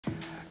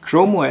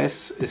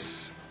ChromeOS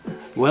is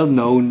well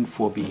known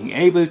for being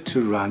able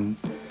to run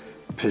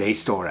Play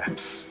Store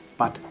apps,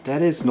 but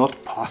that is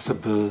not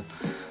possible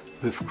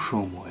with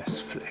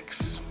ChromeOS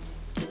Flex.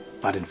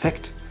 But in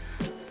fact,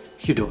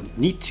 you don't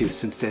need to,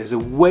 since there's a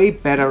way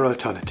better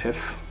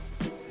alternative,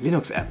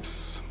 Linux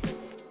apps.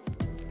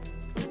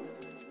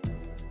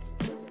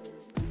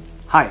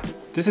 Hi,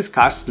 this is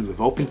Carsten with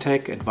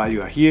OpenTech, and while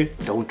you are here,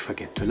 don't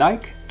forget to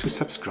like, to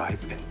subscribe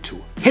and to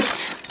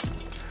hit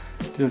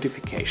the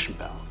notification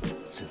bell,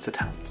 since it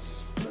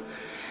helps.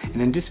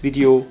 And in this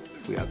video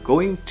we are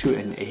going to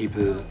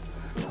enable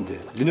the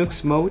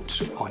Linux mode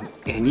on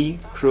any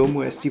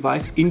ChromeOS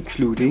device,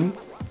 including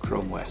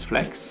ChromeOS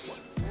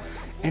Flex,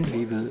 and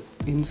we will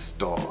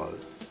install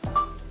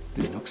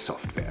Linux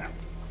software.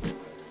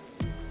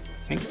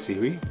 Thanks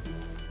Siri.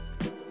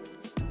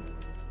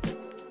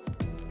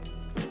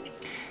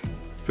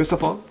 First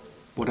of all,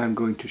 what I'm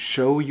going to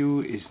show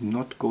you is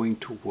not going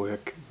to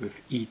work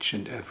with each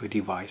and every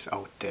device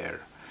out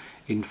there.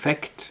 In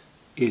fact,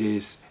 it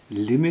is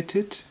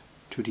limited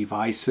to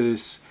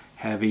devices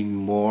having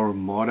more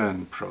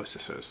modern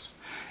processors.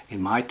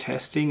 In my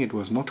testing, it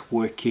was not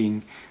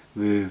working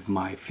with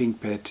my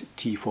ThinkPad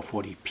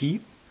T440p,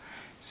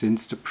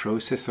 since the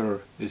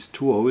processor is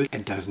too old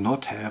and does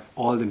not have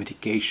all the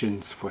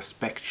mitigations for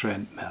Spectra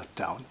and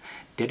Meltdown.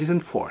 That is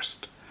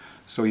enforced.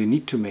 So you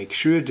need to make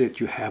sure that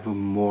you have a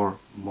more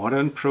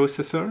modern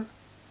processor,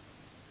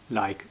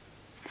 like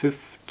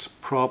 5th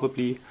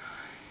probably,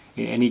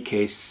 in any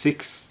case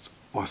 6th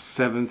or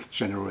 7th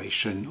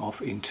generation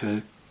of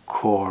Intel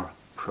Core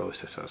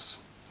processors.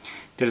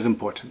 That is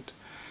important.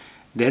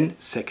 Then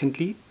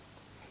secondly,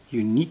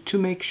 you need to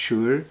make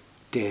sure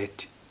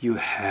that you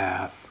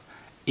have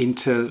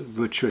Intel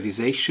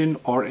virtualization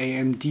or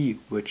AMD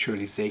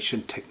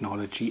virtualization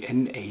technology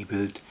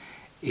enabled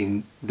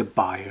in the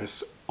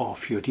BIOS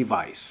of your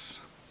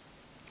device.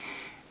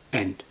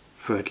 And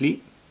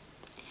thirdly,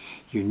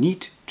 you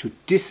need to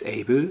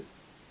disable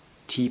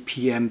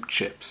TPM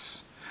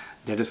chips.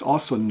 That is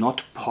also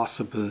not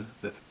possible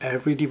with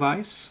every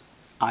device.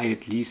 I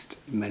at least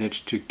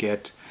managed to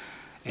get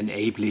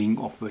enabling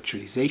of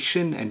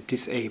virtualization and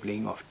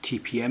disabling of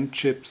TPM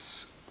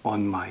chips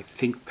on my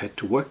ThinkPad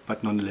to work,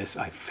 but nonetheless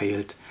I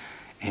failed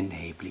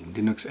enabling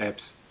Linux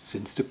apps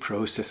since the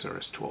processor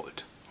is too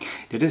old.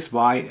 That is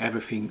why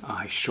everything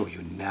I show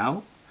you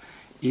now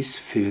is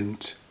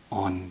filmed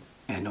on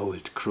an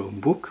old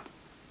Chromebook,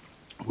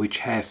 which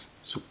has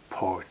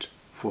support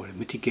for the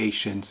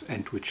mitigations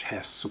and which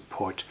has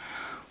support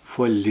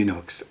for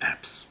Linux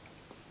apps.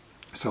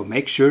 So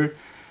make sure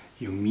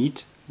you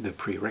meet the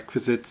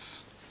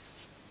prerequisites.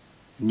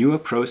 Newer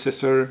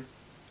processor,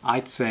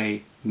 I'd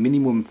say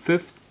minimum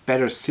 5th,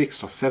 better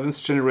 6th or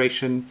 7th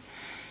generation,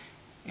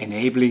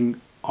 enabling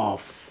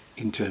of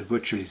Intel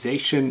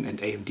virtualization and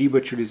AMD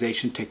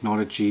virtualization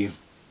technology,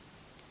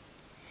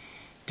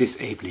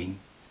 disabling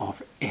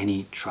of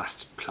any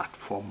trusted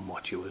platform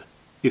module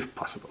if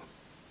possible.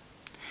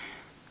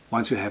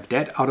 Once you have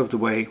that out of the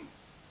way,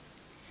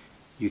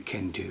 you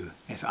can do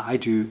as I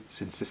do,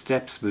 since the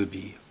steps will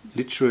be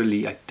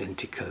literally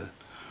identical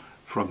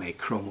from a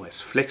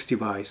ChromeOS Flex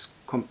device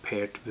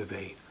compared with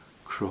a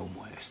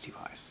ChromeOS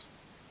device.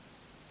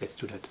 Let's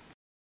do that.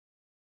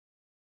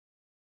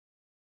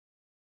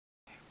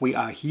 We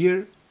are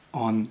here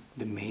on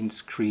the main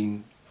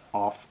screen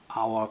of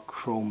our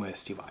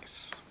ChromeOS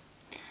device.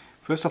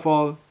 First of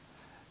all,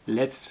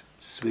 let's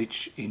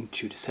switch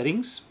into the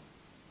settings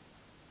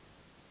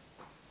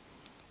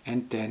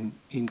and then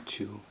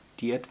into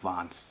the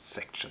advanced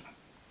section.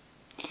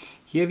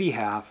 Here we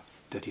have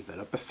the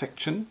developer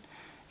section,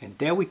 and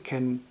there we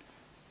can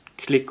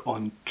click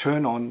on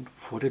turn on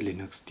for the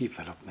Linux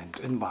development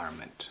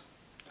environment.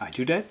 I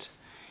do that,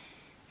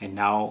 and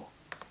now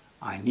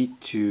I need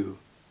to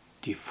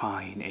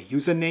define a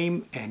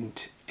username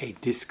and a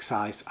disk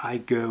size. I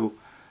go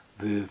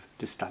with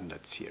the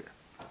standards here.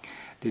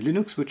 The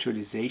Linux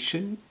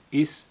virtualization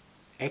is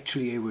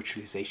actually a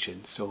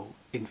virtualization, so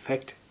in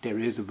fact there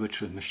is a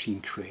virtual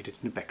machine created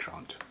in the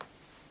background.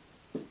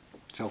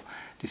 So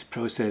this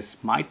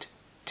process might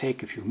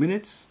take a few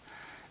minutes,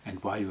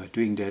 and while you are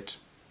doing that,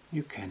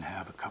 you can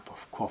have a cup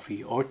of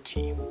coffee or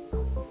tea.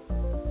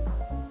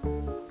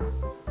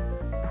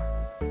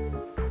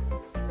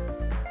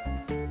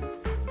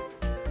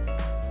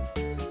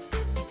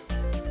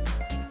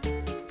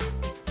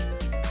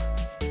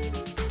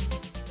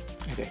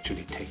 It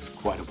actually takes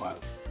quite a while.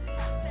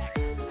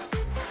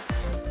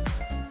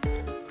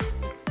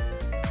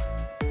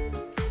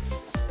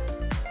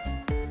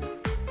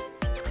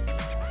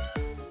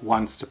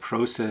 Once the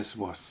process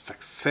was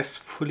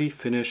successfully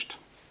finished,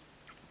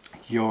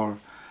 your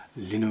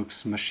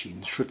Linux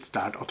machine should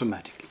start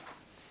automatically.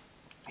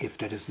 If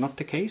that is not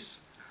the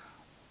case,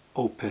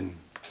 open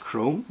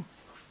Chrome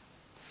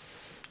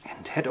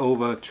and head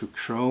over to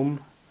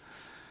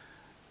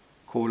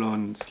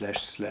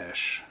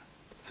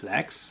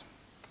Chrome://Flex,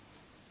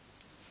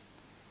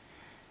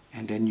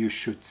 and then you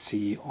should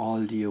see all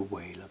the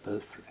available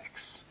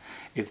flags.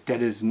 If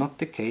that is not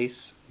the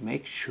case,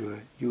 make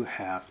sure you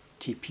have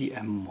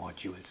TPM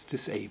modules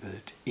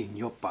disabled in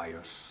your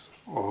BIOS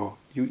or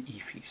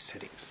UEFI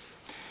settings.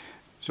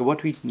 So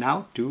what we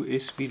now do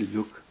is we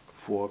look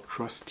for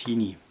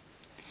Crostini,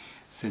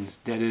 since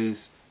that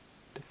is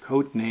the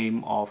code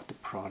name of the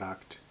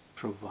product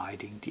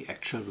providing the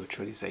actual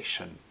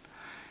virtualization.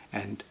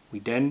 And we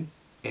then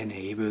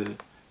enable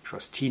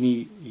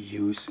Crostini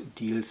use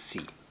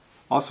DLC.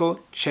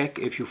 Also check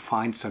if you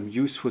find some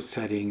useful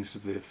settings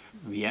with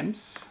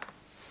VMs,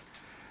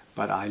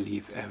 but I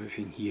leave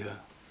everything here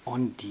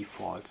on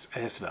defaults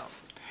as well.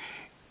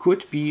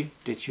 Could be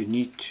that you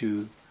need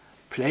to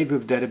play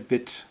with that a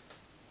bit,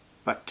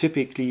 but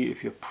typically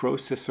if your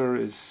processor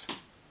is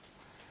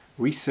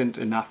recent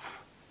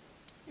enough,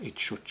 it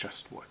should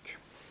just work.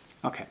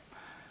 Okay,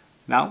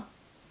 now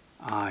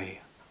I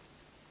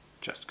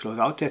just close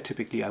out there.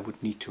 Typically I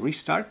would need to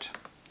restart.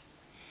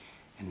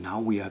 And now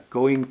we are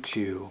going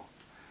to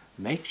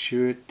make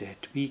sure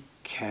that we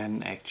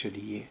can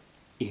actually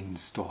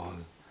install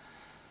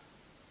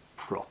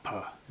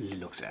proper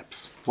Linux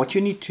apps. What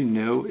you need to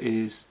know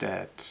is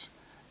that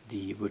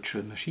the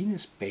virtual machine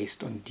is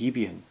based on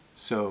Debian.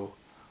 So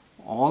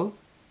all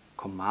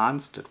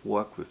commands that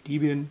work with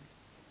Debian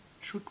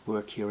should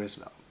work here as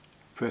well.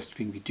 First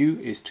thing we do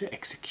is to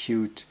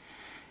execute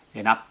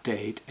an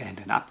update and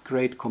an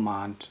upgrade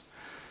command.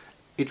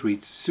 It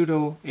reads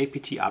sudo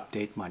apt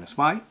update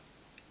 -y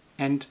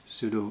and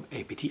sudo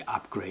apt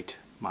upgrade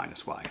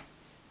 -y.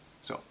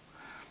 So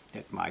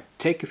that might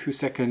take a few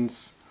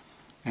seconds,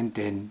 and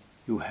then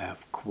you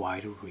have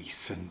quite a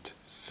recent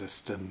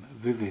system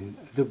within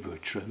the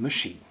virtual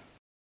machine.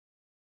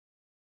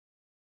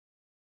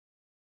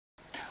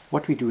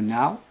 What we do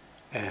now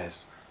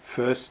as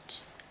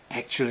first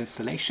actual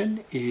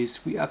installation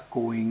is we are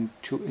going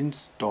to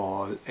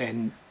install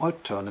an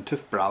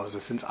alternative browser,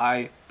 since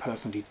I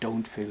personally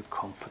don't feel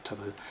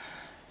comfortable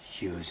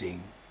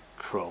using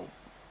Chrome.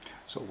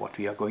 So what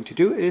we are going to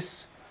do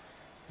is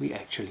we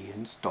actually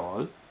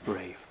install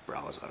Brave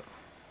browser.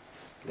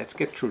 Let's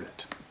get through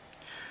that.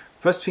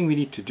 First thing we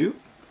need to do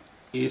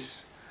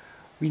is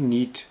we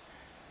need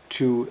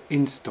to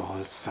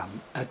install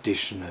some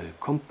additional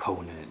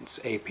components,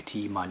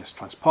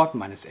 apt-transport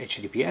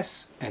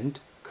 -https and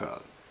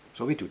curl.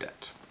 So we do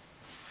that.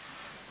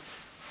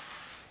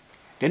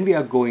 Then we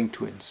are going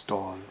to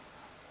install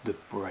the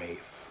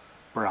Brave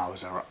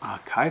browser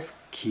archive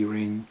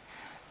keyring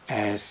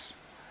as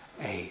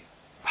a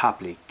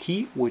public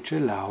key, which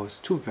allows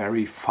to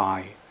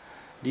verify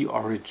the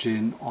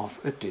origin of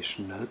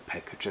additional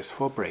packages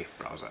for Brave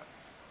browser.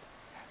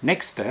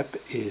 Next step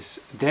is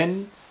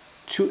then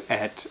to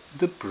add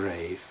the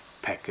Brave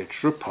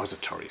package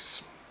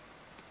repositories.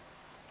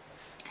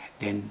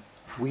 Then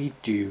we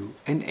do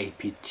an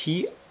apt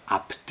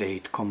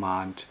update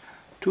command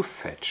to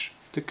fetch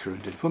the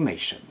current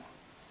information.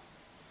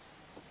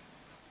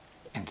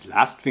 And the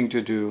last thing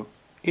to do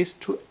is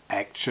to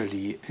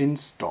actually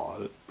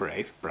install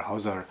Brave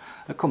browser.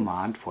 A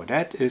command for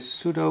that is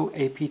sudo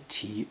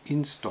apt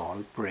install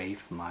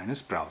brave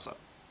 -browser.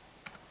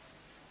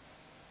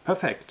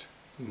 Perfect.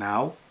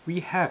 Now we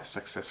have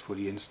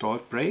successfully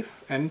installed Brave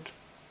and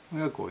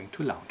we are going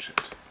to launch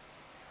it.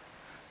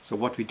 So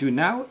what we do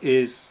now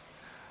is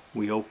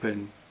we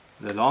open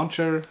the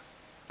launcher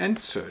and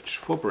search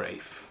for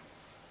Brave.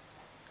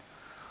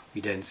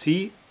 We then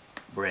see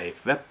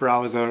Brave web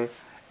browser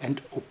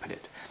and open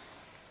it.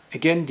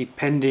 Again,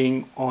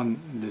 depending on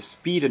the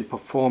speed and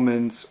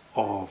performance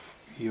of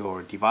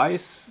your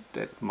device,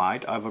 that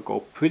might either go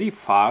pretty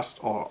fast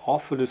or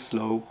awfully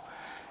slow.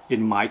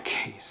 In my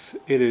case,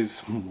 it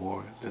is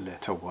more the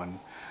latter one.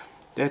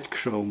 That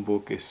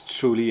Chromebook is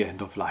truly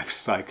end of life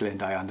cycle,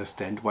 and I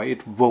understand why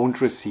it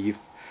won't receive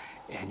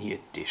any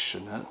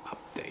additional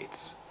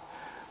updates.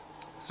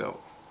 So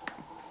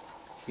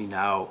we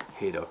now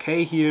hit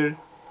OK here,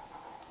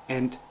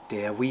 and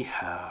there we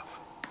have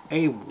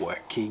a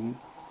working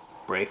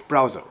Brave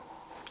browser.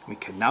 We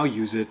can now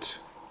use it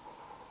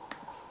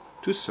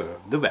to serve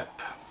the web.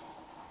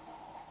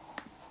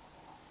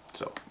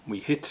 So we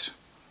hit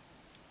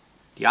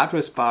the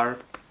address bar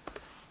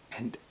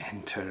and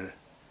enter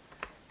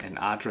an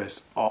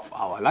address of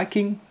our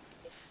liking,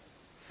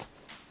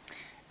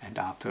 and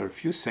after a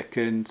few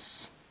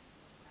seconds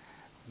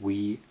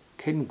we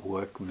can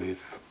work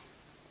with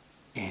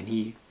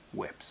any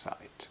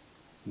website.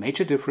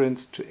 Major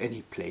difference to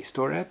any Play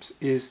Store apps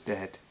is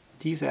that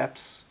these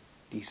apps,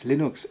 these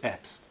Linux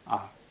apps,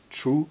 are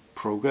true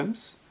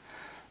programs,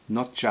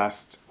 not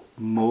just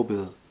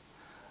mobile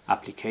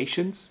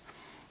applications.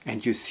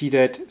 And you see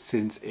that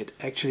since it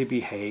actually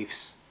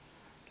behaves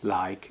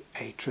like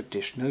a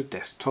traditional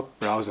desktop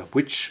browser,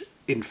 which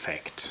in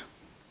fact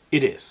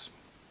it is.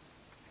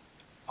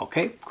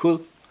 Okay,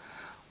 cool.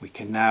 We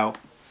can now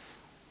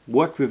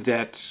work with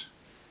that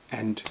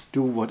and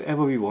do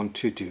whatever we want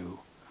to do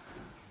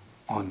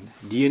on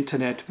the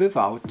internet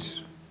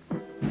without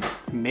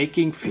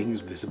making things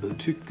visible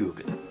to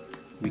Google.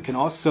 We can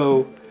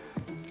also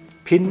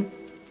pin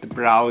the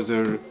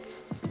browser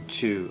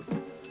to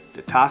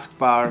the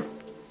taskbar,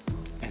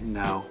 and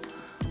now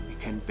we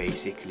can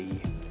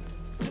basically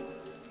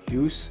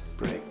use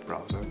Brave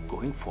browser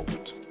going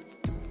forward.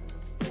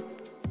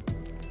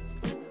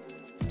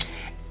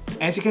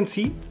 As you can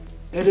see,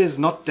 it is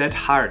not that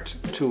hard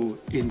to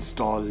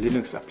install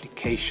Linux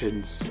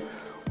applications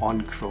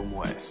on Chrome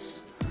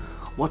OS.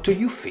 What do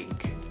you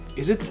think?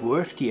 Is it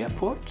worth the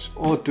effort,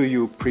 or do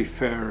you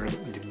prefer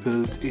the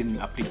built-in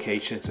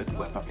applications and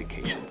web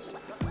applications?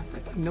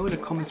 Let me know in the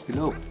comments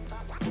below.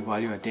 And while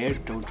you are there,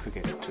 don't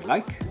forget to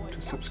like,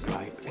 to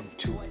subscribe and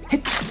to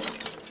hit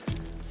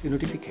the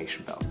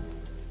notification bell,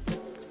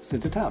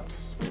 since it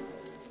helps.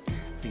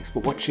 Thanks for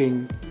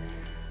watching.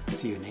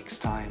 See you next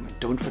time, and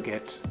don't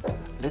forget,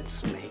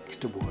 let's make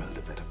the world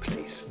a better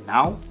place,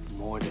 now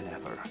more than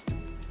ever.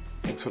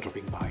 Thanks for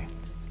dropping by.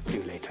 See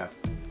you later.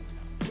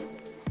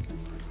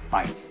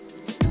 Bye.